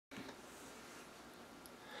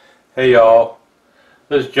Hey y'all,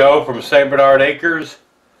 this is Joe from Sabrent Acres.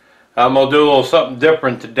 I'm going to do a little something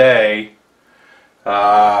different today. It's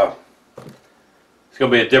going to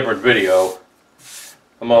be a different video.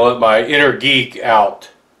 I'm going to let my inner geek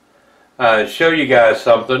out and show you guys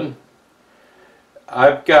something.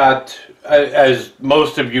 I've got, as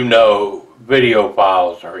most of you know, video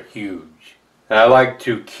files are huge. And I like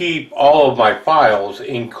to keep all of my files,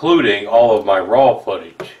 including all of my raw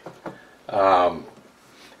footage.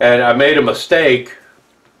 And I made a mistake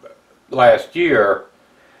last year.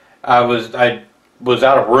 I was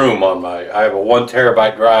out of room on I have a 1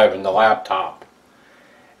 terabyte drive in the laptop,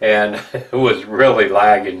 and it was really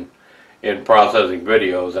lagging in processing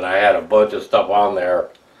videos, and I had a bunch of stuff on there.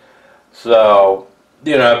 So,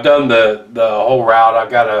 you know, I've done the whole route. I've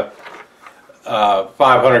got a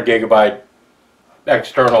 500 gigabyte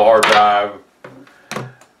external hard drive,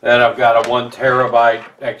 and I've got a 1 terabyte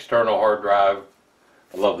external hard drive.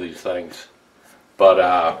 I love these things, but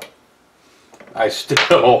I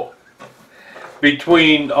still,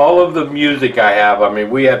 between all of the music I have, I mean,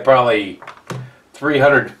 we had probably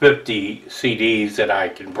 350 CDs that I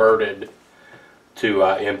converted to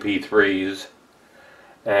MP3s,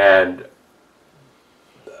 and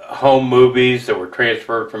home movies that were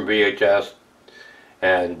transferred from VHS,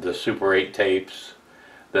 and the Super 8 tapes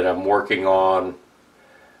that I'm working on.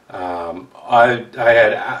 I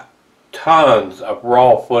had tons of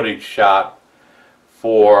raw footage shot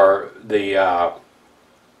for the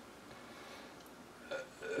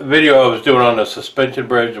video I was doing on the suspension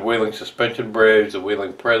bridge, the Wheeling suspension bridge, the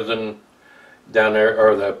Wheeling prison down there,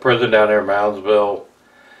 or the prison down there in Moundsville.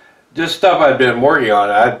 Just stuff I'd been working on.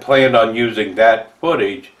 I'd planned on using that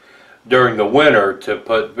footage during the winter to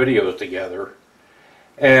put videos together,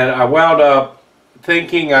 and I wound up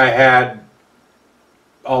thinking I had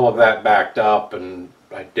all of that backed up, and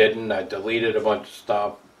I didn't. I deleted a bunch of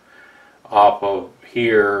stuff off of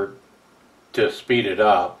here to speed it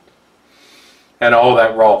up, and all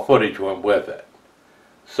that raw footage went with it.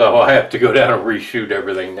 So I have to go down and reshoot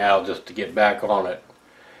everything now just to get back on it.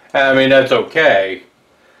 I mean, that's okay,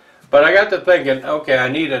 but I got to thinking, okay, I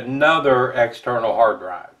need another external hard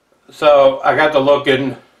drive. So I got to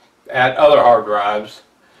looking at other hard drives,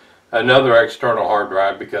 another external hard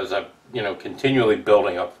drive, because I'm, you know, continually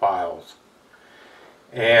building up files.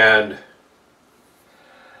 And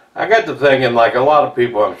I got to thinking, like a lot of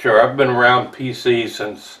people, I'm sure, I've been around PC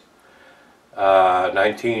since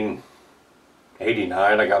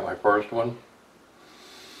 1989. I got my first one,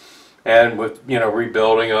 and with, you know,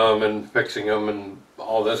 rebuilding them and fixing them and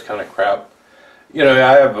all this kind of crap, you know,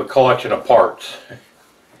 I have a collection of parts.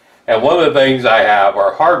 And one of the things I have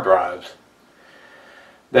are hard drives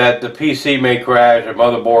that the PC may crash, a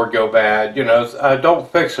motherboard go bad. You know, I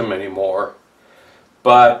don't fix them anymore.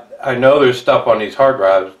 But I know there's stuff on these hard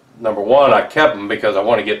drives. Number one, I kept them because I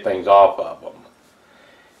want to get things off of them.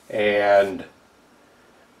 And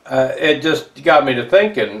it just got me to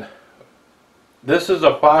thinking, this is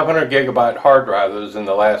a 500 gigabyte hard drive that was in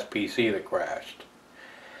the last PC that crashed.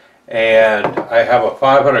 And I have a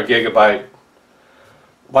 500 gigabyte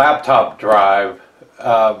laptop drive,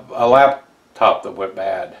 a laptop that went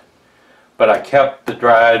bad. But I kept the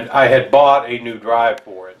drive. I had bought a new drive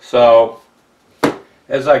for it. So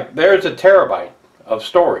it's like, there's a terabyte of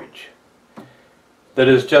storage that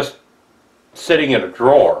is just sitting in a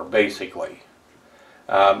drawer, basically.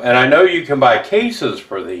 And I know you can buy cases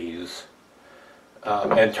for these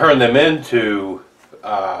and turn them into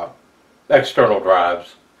external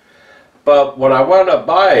drives. But what I wound up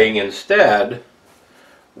buying instead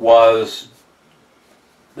was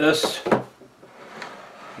this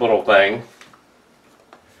little thing,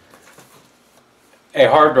 a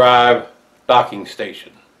hard drive docking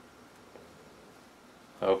station.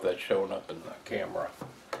 I hope that's showing up in the camera.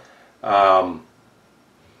 That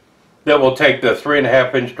will take the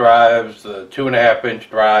 3.5-inch drives, the 2.5-inch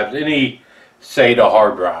drives, any SATA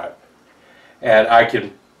hard drive, and I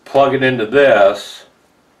can plug it into this,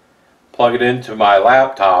 plug it into my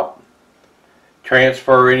laptop,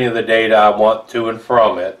 transfer any of the data I want to and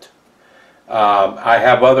from it. I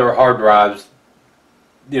have other hard drives,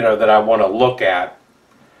 you know, that I want to look at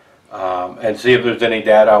and see if there's any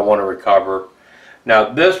data I want to recover.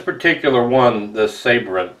 Now, this particular one, this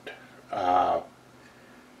Sabrent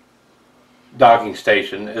docking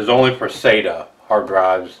station, is only for SATA hard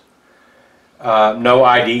drives, no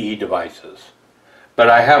IDE devices. But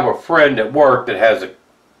I have a friend at work that has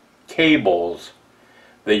cables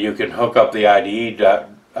that you can hook up the IDE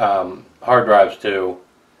hard drives to,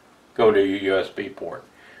 go to your USB port.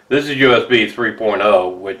 This is USB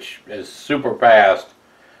 3.0, which is super fast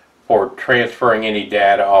for transferring any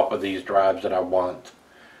data off of these drives that I want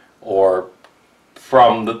or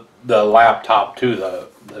from the laptop to the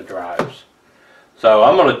drives. So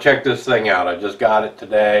I'm going to check this thing out. I just got it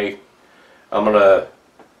today. I'm going to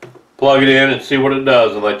plug it in and see what it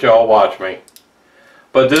does and let y'all watch me.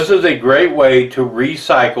 But this is a great way to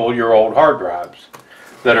recycle your old hard drives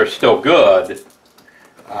that are still good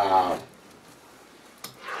and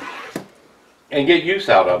get use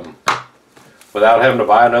out of them without having to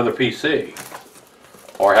buy another PC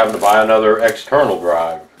or having to buy another external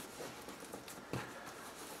drive.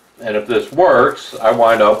 And if this works, I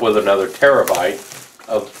wind up with another terabyte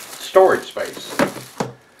of storage space.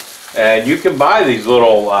 And you can buy these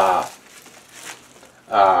little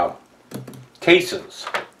cases,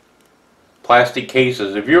 plastic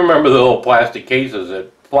cases. If you remember the little plastic cases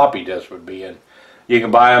that floppy disks would be in, you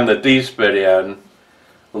can buy them that these fit in,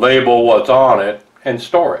 label what's on it, and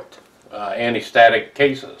store it. Anti-static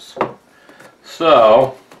cases.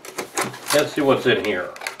 So, let's see what's in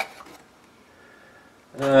here.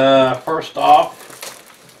 First off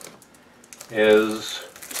is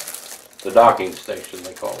the docking station,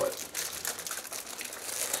 they call it.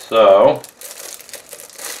 So,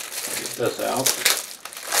 get this out.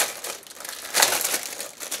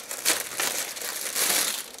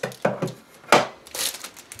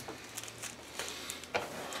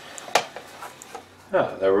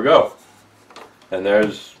 Ah, there we go. And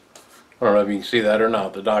there's, I don't know if you can see that or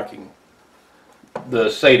not, the docking, the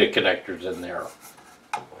SATA connectors in there.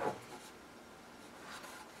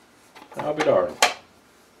 I'll be darned.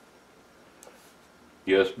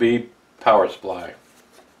 USB power supply.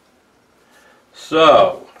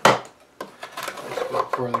 So, let's go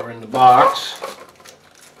further in the box.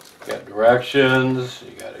 You got directions,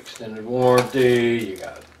 you got extended warranty, you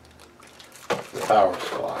got the power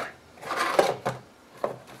supply.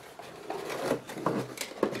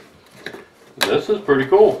 This is pretty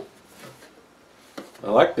cool. I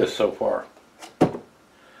like this so far.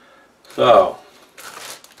 So,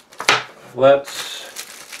 let's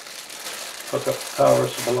hook up the power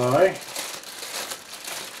supply.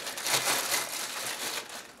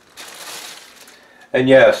 And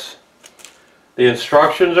yes, the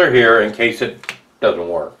instructions are here in case it doesn't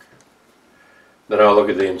work. Then I'll look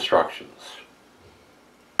at the instructions.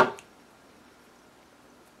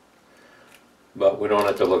 But we don't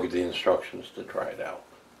have to look at the instructions to try it out.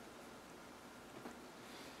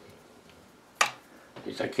 At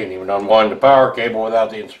least I can't even unwind the power cable without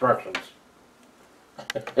the instructions.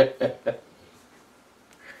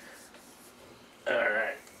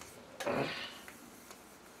 Alright.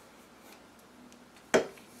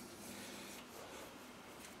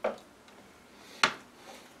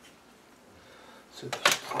 So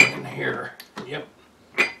this plug in here. Yep.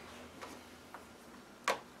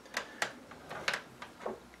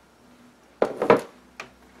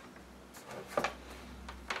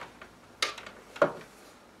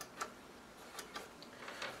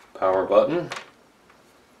 Power button.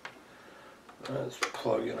 Let's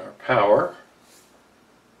plug in our power.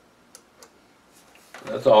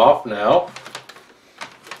 That's off now.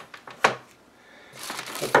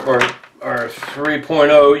 That's our 3.0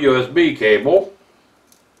 USB cable.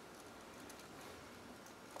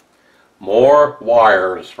 More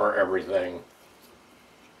wires for everything.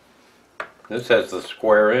 This has the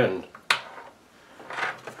square end.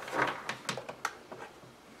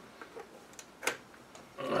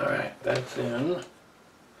 Alright, that's in.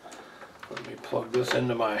 Let me plug this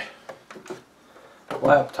into my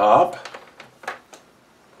laptop.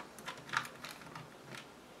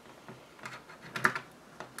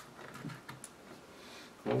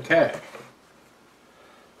 Okay.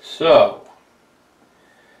 So,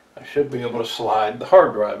 I should be able to slide the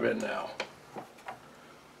hard drive in now.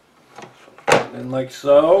 And then like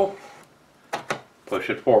so, push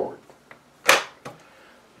it forward.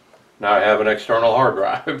 Now I have an external hard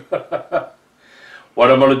drive. What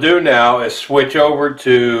I'm going to do now is switch over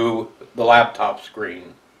to the laptop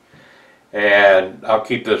screen. And I'll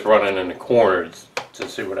keep this running in the corners to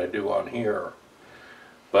see what I do on here.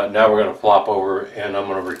 But now we're going to flop over and I'm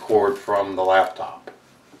going to record from the laptop.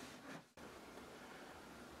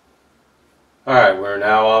 Alright, we're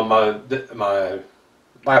now on my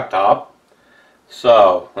laptop.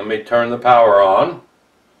 So, let me turn the power on.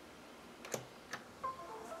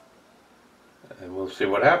 And we'll see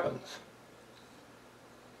what happens.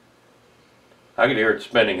 I can hear it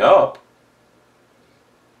spinning up.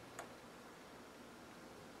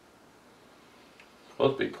 It's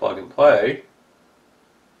supposed to be plug and play.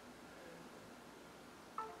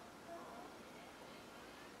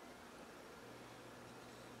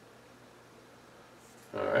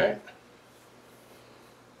 Alright.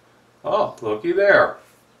 Oh, looky there.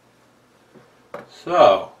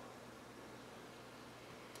 So,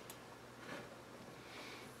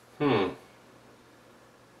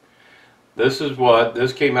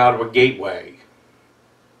 This came out of a gateway.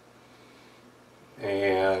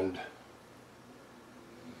 And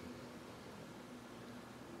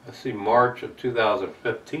let's see, March of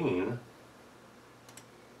 2015.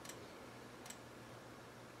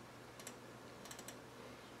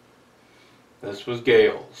 This was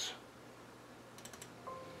Gail's.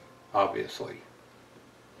 Obviously.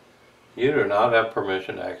 You do not have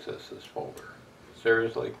permission to access this folder.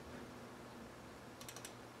 Seriously?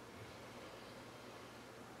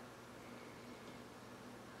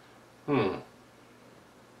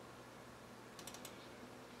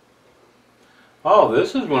 Oh,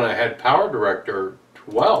 this is when I had Power Director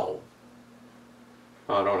 12.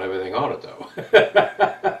 I don't have anything on it though.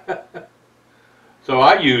 So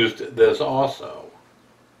I used this also.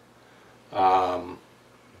 But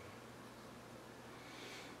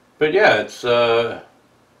yeah, it's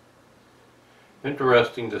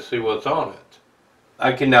interesting to see what's on it.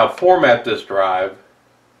 I can now format this drive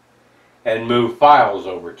and move files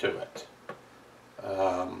over to it.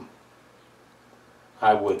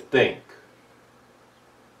 I would think.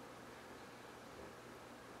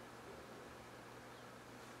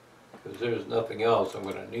 Because there's nothing else I'm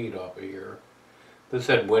going to need off of here. This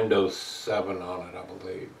had Windows 7 on it, I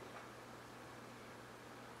believe.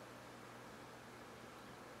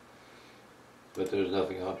 But there's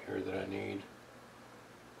nothing on here that I need.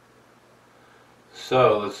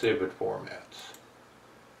 So let's see if it formats.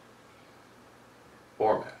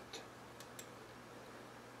 Format.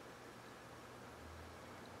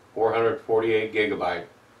 448 gigabyte.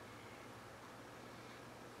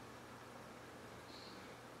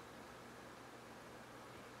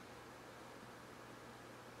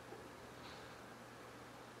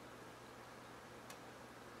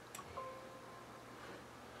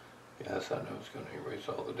 Yes, I know it's going to erase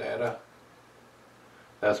all the data.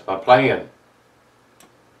 That's my plan.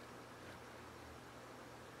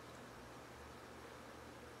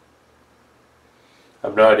 I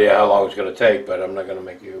have no idea how long it's going to take, but I'm not going to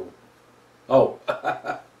make you... Oh,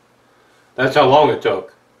 that's how long it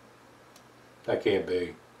took. That can't be.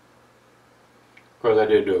 Of course, I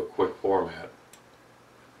did do a quick format.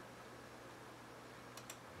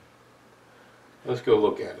 Let's go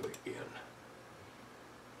look at it again.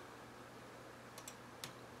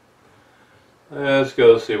 Let's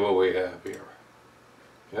go see what we have here.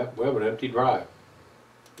 Yep, we have an empty drive.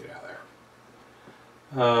 Get out of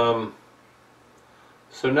there.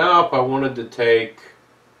 So now if I wanted to take,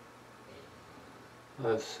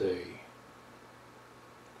 let's see,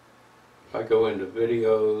 if I go into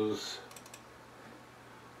videos,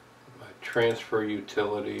 my transfer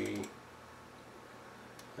utility,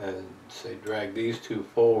 and say drag these two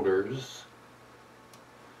folders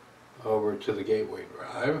over to the gateway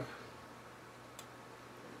drive.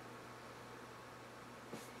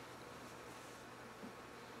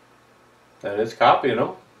 And it's copying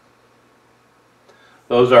them.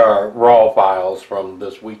 Those are raw files from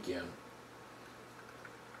this weekend.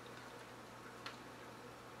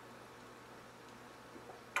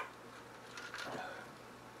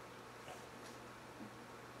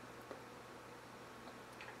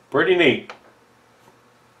 Pretty neat.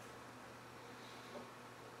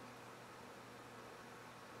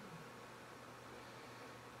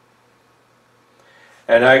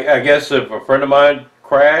 And I guess if a friend of mine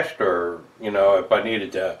crashed, or you know, if I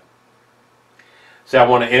needed to say I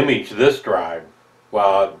want to image this drive,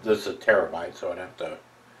 well, this is a terabyte, so I'd have to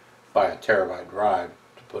buy a terabyte drive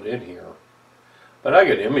to put in here. But I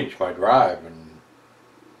could image my drive and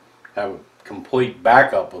have a complete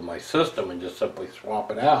backup of my system and just simply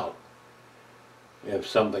swap it out if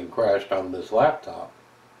something crashed on this laptop.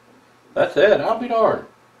 That's it. I'll be darned.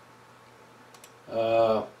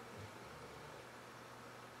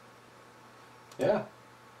 Yeah.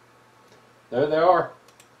 There they are.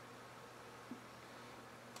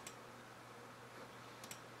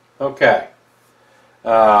 Okay.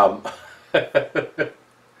 I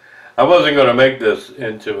wasn't going to make this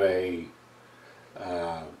into a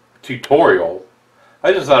tutorial.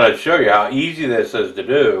 I just thought I'd show you how easy this is to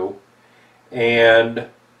do, and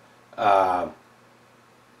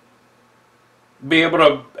be able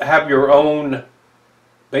to have your own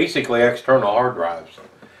basically external hard drives.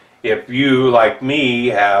 If you, like me,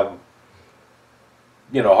 have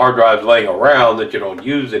hard drives laying around that you don't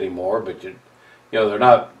use anymore, but they're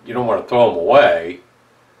not, you don't want to throw them away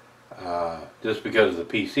just because the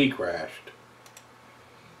PC crashed.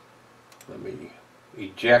 Let me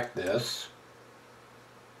eject this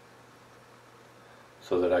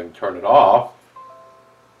so that I can turn it off.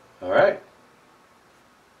 All right.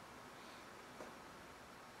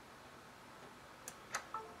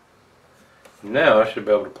 Now I should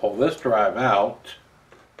be able to pull this drive out.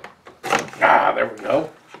 Ah, there we go.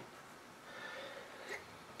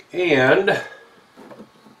 And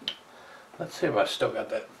let's see if I still got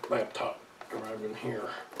that laptop drive in here.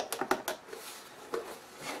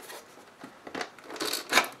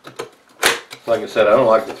 Like I said, I don't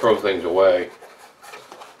like to throw things away.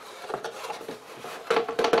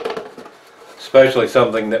 Especially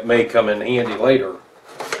something that may come in handy later.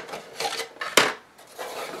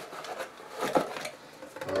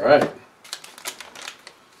 Alright.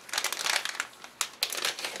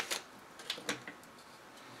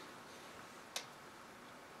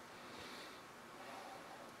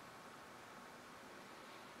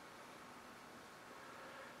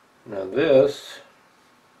 Now this,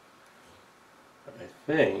 I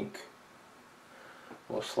think,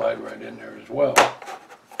 will slide right in there as well.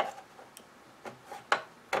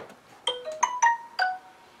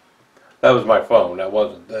 That was my phone, that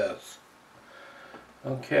wasn't this.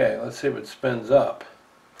 Okay, let's see if it spins up.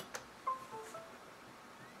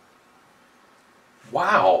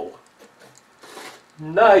 Wow!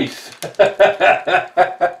 Nice!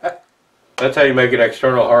 That's how you make an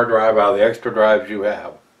external hard drive out of the extra drives you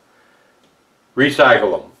have.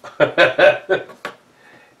 Recycle them.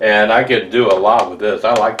 And I could do a lot with this.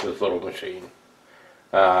 I like this little machine.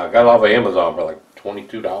 Got it off of Amazon for like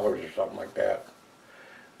 $22 or something like that.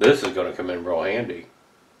 This is going to come in real handy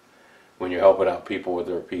when you're helping out people with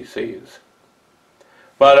their PCs.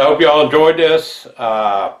 But I hope you all enjoyed this.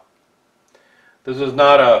 This is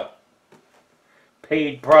not a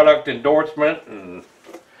paid product endorsement, and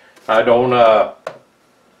I don't, I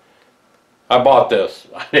bought this.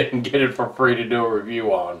 I didn't get it for free to do a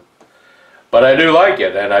review on. But I do like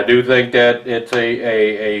it, and I do think that it's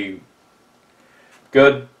a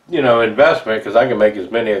good, you know, investment, because I can make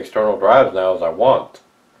as many external drives now as I want,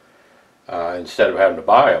 instead of having to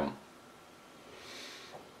buy them.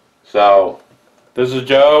 So, this is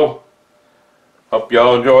Joe. Hope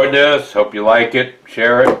y'all enjoyed this. Hope you like it.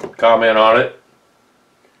 Share it. Comment on it.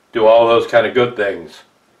 Do all those kind of good things.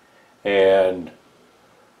 And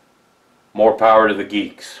more power to the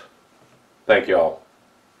geeks. Thank y'all.